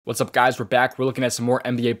What's up, guys? We're back. We're looking at some more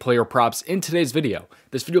NBA player props in today's video.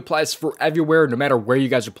 This video applies for everywhere, no matter where you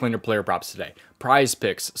guys are playing your player props today.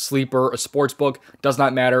 PrizePicks, Sleeper, a sportsbook, does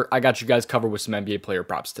not matter. I got you guys covered with some NBA player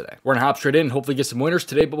props today. We're gonna hop straight in and hopefully get some winners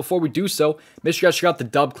today, but before we do so, make sure you guys check out the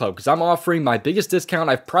DubClub because I'm offering my biggest discount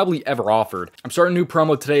I've probably ever offered. I'm starting a new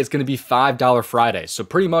promo today. It's gonna be $5 Friday. So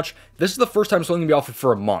pretty much, this is the first time something gonna be offered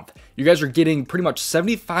for a month. You guys are getting pretty much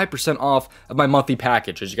 75% off of my monthly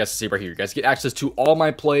package, as you guys can see right here. You guys get access to all my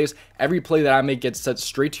plays. Every play that I make gets sent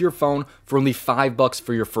straight to your phone for only $5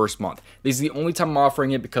 for your first month. This is the only time I'm offering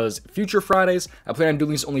it because future Fridays, I plan on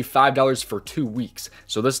doing this only $5 for 2 weeks.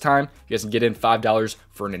 So this time, you guys can get in $5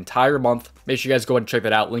 for an entire month. Make sure you guys go ahead and check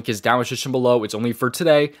that out. Link is down in the description below. It's only for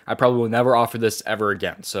today. I probably will never offer this ever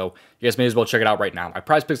again. So you guys may as well check it out right now. My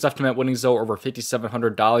PrizePicks estimate winnings though over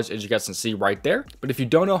 $5,700, as you guys can see right there. But if you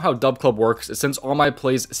don't know how DubClub works, it sends all my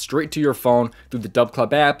plays straight to your phone through the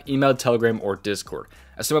DubClub app, email, Telegram, or Discord.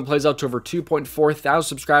 Estimate plays out to over 2.4 thousand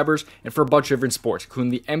subscribers and for a bunch of different sports,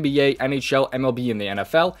 including the NBA, NHL, MLB, and the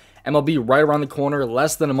NFL. MLB right around the corner,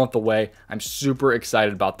 less than a month away. I'm super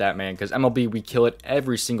excited about that, man, because MLB, we kill it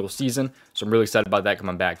every single season. So I'm really excited about that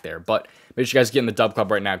coming back there. But make sure you guys get in the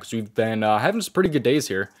DubClub right now because we've been having some pretty good days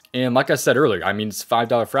here. And like I said earlier, I mean, it's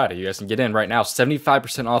 $5 Friday. You guys can get in right now,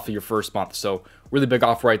 75% off of your first month. So really big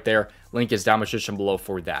offer right there. Link is down in the description below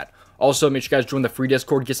for that. Also, make sure you guys join the free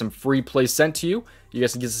Discord, get some free plays sent to you. You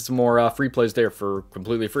guys can get some more free plays there for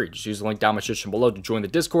completely free. Just use the link down in the description below to join the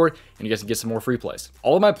Discord, and you guys can get some more free plays.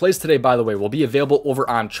 All of my plays today, by the way, will be available over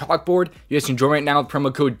on Chalkboard. You guys can join right now with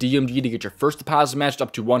promo code DMG to get your first deposit matched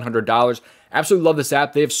up to $100. Absolutely love this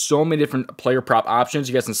app. They have so many different player prop options.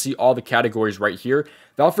 You guys can see all the categories right here.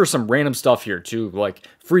 They offer some random stuff here too, like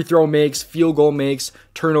free throw makes, field goal makes,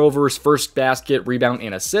 turnovers, first basket, rebound,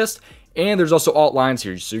 and assist. And there's also alt lines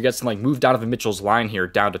here, so you guys can like move Donovan Mitchell's line here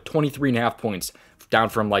down to 23.5 points, down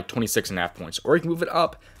from like 26.5 points, or you can move it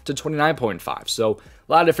up to 29.5. So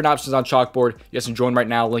a lot of different options on Chalkboard. You guys can join right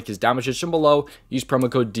now. Link is down in the description below. Use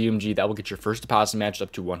promo code DMG. That will get your first deposit matched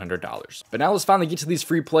up to $100. But now let's finally get to these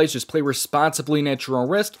free plays. Just play responsibly and at your own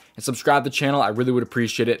risk, and subscribe to the channel. I really would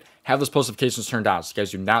appreciate it. Have those post notifications turned on so you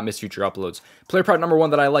guys do not miss future uploads. Player prop number one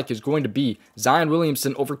that I like is going to be Zion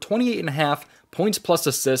Williamson over 28.5 points plus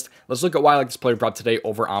assist. Let's look at why I like this player prop today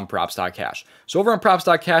over on props.cash. So over on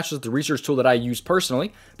props.cash is the research tool that I use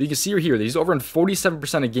personally. But you can see here that he's over in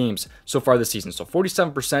 47% of games so far this season. So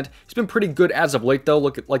 47%. He's been pretty good as of late though.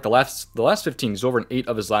 Look at like the last 15. He's over in 8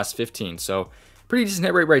 of his last 15. So pretty decent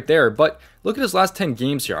hit rate right there. But look at his last 10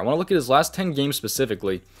 games here. I want to look at his last 10 games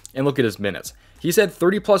specifically and look at his minutes. He's had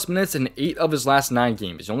 30 plus minutes in 8 of his last 9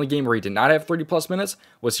 games. The only game where he did not have 30 plus minutes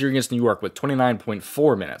was here against New York with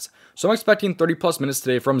 29.4 minutes. So I'm expecting 30 plus minutes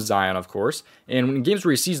today from Zion, of course. And in games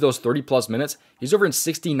where he sees those 30 plus minutes, he's over in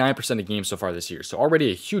 69% of games so far this year. So already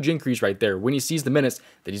a huge increase right there when he sees the minutes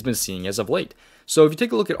that he's been seeing as of late. So if you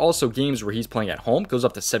take a look at also games where he's playing at home, goes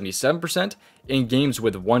up to 77%. In games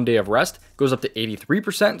with 1 day of rest, goes up to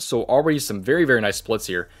 83%. So already some very, very nice splits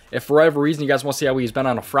here. If for whatever reason you guys want to see how he's been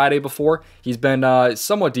on a Friday before, he's been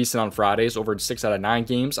somewhat decent on Fridays, over 6 out of 9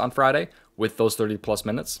 games on Friday with those 30 plus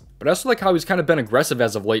minutes. But I also like how he's kind of been aggressive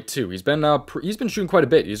as of late too. He's been shooting quite a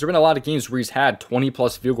bit. There's been a lot of games where he's had 20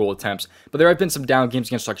 plus field goal attempts, but there have been some down games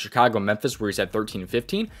against like Chicago and Memphis where he's had 13 and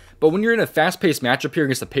 15. But when you're in a fast-paced matchup here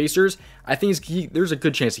against the Pacers, I think there's a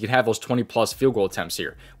good chance he could have those 20 plus field goal attempts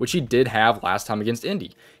here, which he did have last time against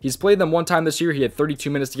Indy. He's played them one time this year. He had 32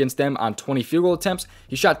 minutes against them on 20 field goal attempts.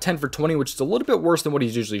 He shot 10 for 20, which is a little bit worse than what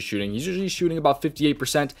he's usually shooting. He's usually shooting about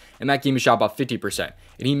 58%, and that game he shot about 50%.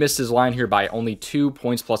 And he missed his line here by only 2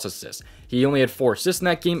 points plus assists. He only had 4 assists in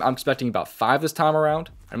that game. I'm expecting about 5 this time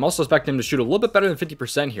around. I'm also expecting him to shoot a little bit better than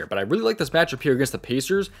 50% here, but I really like this matchup here against the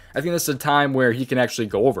Pacers. I think this is a time where he can actually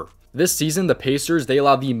go over. This season, the Pacers, they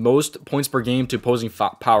allow the most points per game to opposing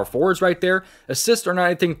power forwards right there. Assists are not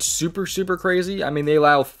anything super, super crazy. I mean, they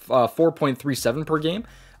allow 4.37 per game.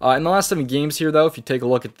 In the last 7 games here, though, if you take a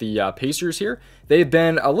look at the Pacers here, they've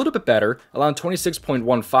been a little bit better, allowing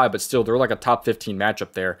 26.15, but still, they're like a top 15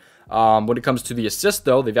 matchup there. When it comes to the assists,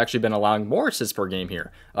 though, they've actually been allowing more assists per game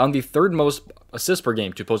here. The 3rd most assists per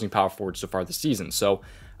game to opposing power forwards so far this season. So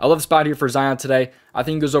I love the spot here for Zion today. I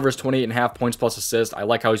think he goes over his 28.5 points plus assists. I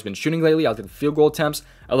like how he's been shooting lately. I like the field goal attempts.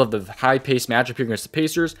 I love the high-paced matchup here against the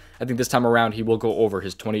Pacers. I think this time around he will go over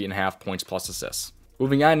his 28.5 points plus assists.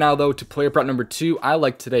 Moving on now, though, to player prop number 2. I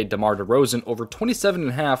like today DeMar DeRozan over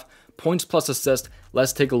 27.5 points plus assist.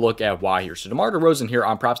 Let's take a look at why here. So DeMar DeRozan here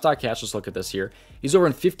on props.cash, let's look at this here. He's over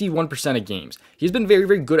in 51% of games. He's been very,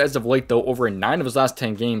 very good as of late, though, over in 9 of his last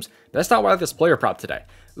 10 games. But that's not why I like this player prop today.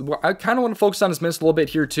 I kind of want to focus on his minutes a little bit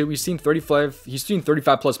here too. He's seen 35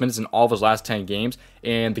 plus minutes in all of his last 10 games,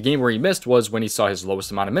 and the game where he missed was when he saw his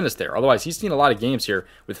lowest amount of minutes there. Otherwise, he's seen a lot of games here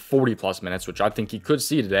with 40 plus minutes, which I think he could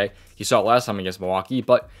see today. He saw it last time against Milwaukee,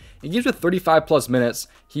 but in games with 35 plus minutes,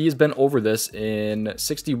 he has been over this in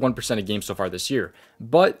 61% of games so far this year.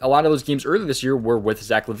 But a lot of those games earlier this year were with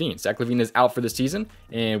Zach LaVine. Zach LaVine is out for the season,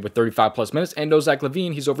 and with 35 plus minutes, and no Zach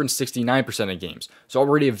LaVine, he's over in 69% of games. So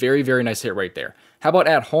already a very, very nice hit rate there. How about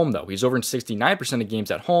at home, though? He's over in 69% of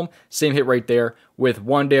games at home. Same hit rate there. With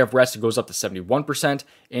 1 day of rest, it goes up to 71%.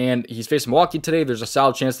 And he's facing Milwaukee today. There's a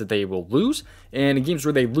solid chance that they will lose. And in games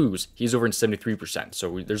where they lose, he's over in 73%.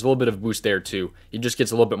 So there's a little bit of a boost there, too. He just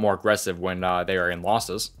gets a little bit more aggressive when they are in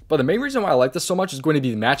losses. But the main reason why I like this so much is going to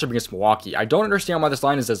be the matchup against Milwaukee. I don't understand why this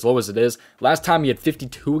line is as low as it is. Last time he had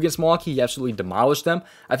 52 against Milwaukee, he absolutely demolished them.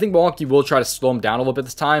 I think Milwaukee will try to slow him down a little bit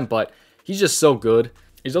this time, but he's just so good.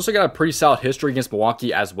 He's also got a pretty solid history against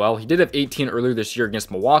Milwaukee as well. He did have 18 earlier this year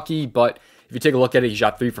against Milwaukee, but if you take a look at it, he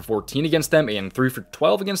shot 3 for 14 against them and 3 for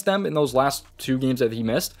 12 against them in those last 2 games that he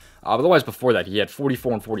missed. Otherwise, before that, he had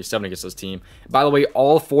 44 and 47 against this team. By the way,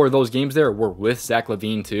 all 4 of those games there were with Zach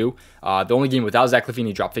LaVine too. The only game without Zach LaVine,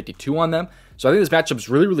 he dropped 52 on them. So I think this matchup is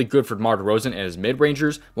really, really good for DeMar DeRozan and his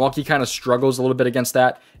mid-rangers. Milwaukee kind of struggles a little bit against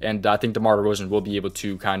that, and I think DeMar DeRozan will be able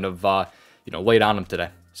to kind of lay it on him today.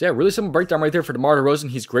 So yeah, really simple breakdown right there for DeMar DeRozan.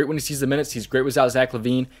 He's great when he sees the minutes. He's great without Zach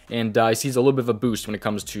LaVine, and he sees a little bit of a boost when it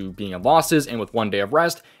comes to being in losses and with 1 day of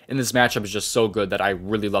rest. And this matchup is just so good that I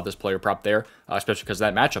really love this player prop there, especially because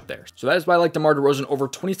of that matchup there. So that is why I like DeMar DeRozan over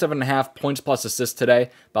 27.5 points plus assists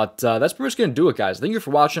today. But that's pretty much going to do it, guys. Thank you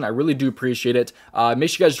for watching. I really do appreciate it. Make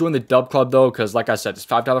sure you guys join the Dub Club, though, because like I said, it's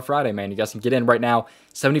 $5 Friday, man. You guys can get in right now,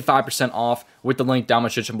 75% off with the link down in the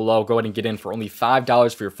description below. Go ahead and get in for only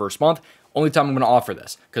 $5 for your first month. Only time I'm going to offer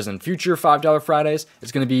this, because in future $5 Fridays,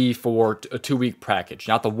 it's going to be for a 2-week package,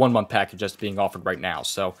 not the 1-month package that's being offered right now.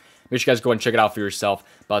 So make sure you guys go ahead and check it out for yourself.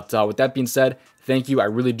 But with that being said, thank you. I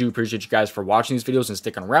really do appreciate you guys for watching these videos and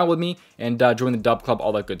sticking around with me and join the Dub Club,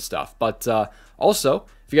 all that good stuff. But also,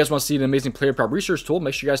 if you guys want to see an amazing player prop research tool,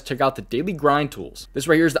 make sure you guys check out the Daily Grind tools. This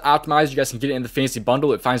right here is the Optimizer. You guys can get it in the fantasy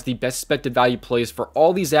bundle. It finds the best expected value plays for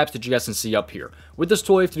all these apps that you guys can see up here. With this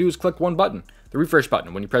tool, all you have to do is click one button, the refresh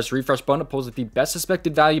button. When you press the refresh button, it pulls up the best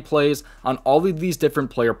expected value plays on all of these different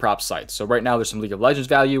player prop sites. So right now, there's some League of Legends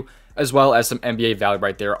value, as well as some NBA value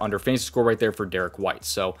right there under fantasy score right there for Derek White.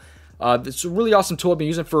 So it's a really awesome tool I've been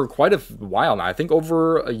using for quite a while now. I think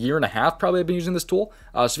over a year and a half probably I've been using this tool.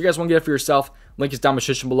 So if you guys want to get it for yourself, link is down in the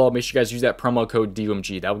description below. Make sure you guys use that promo code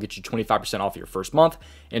DUMG. That will get you 25% off your first month.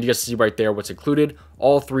 And you guys see right there what's included.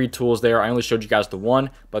 All 3 tools there. I only showed you guys the one,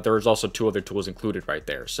 but there's also 2 other tools included right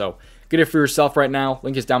there. So get it for yourself right now.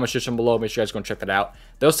 Link is down in the description below. Make sure you guys go and check that out.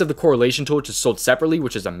 They also have the correlation tool, which is sold separately,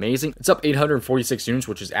 which is amazing. It's up 846 units,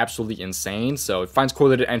 which is absolutely insane. So it finds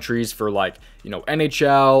correlated entries for like,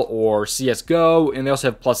 NHL or CSGO, and they also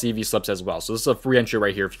have plus EV slips as well. So this is a free entry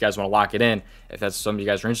right here if you guys want to lock it in, if that's something you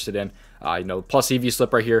guys are interested in. Plus EV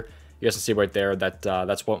slip right here. You guys can see right there that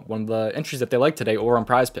that's one of the entries that they like today over on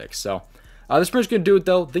PrizePicks. So that's pretty much going to do it,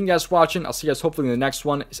 though. Thank you guys for watching. I'll see you guys hopefully in the next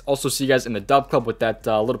one. Also see you guys in the Dub Club with that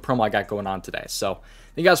little promo I got going on today. So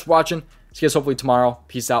thank you guys for watching. See you guys hopefully tomorrow.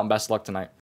 Peace out and best of luck tonight.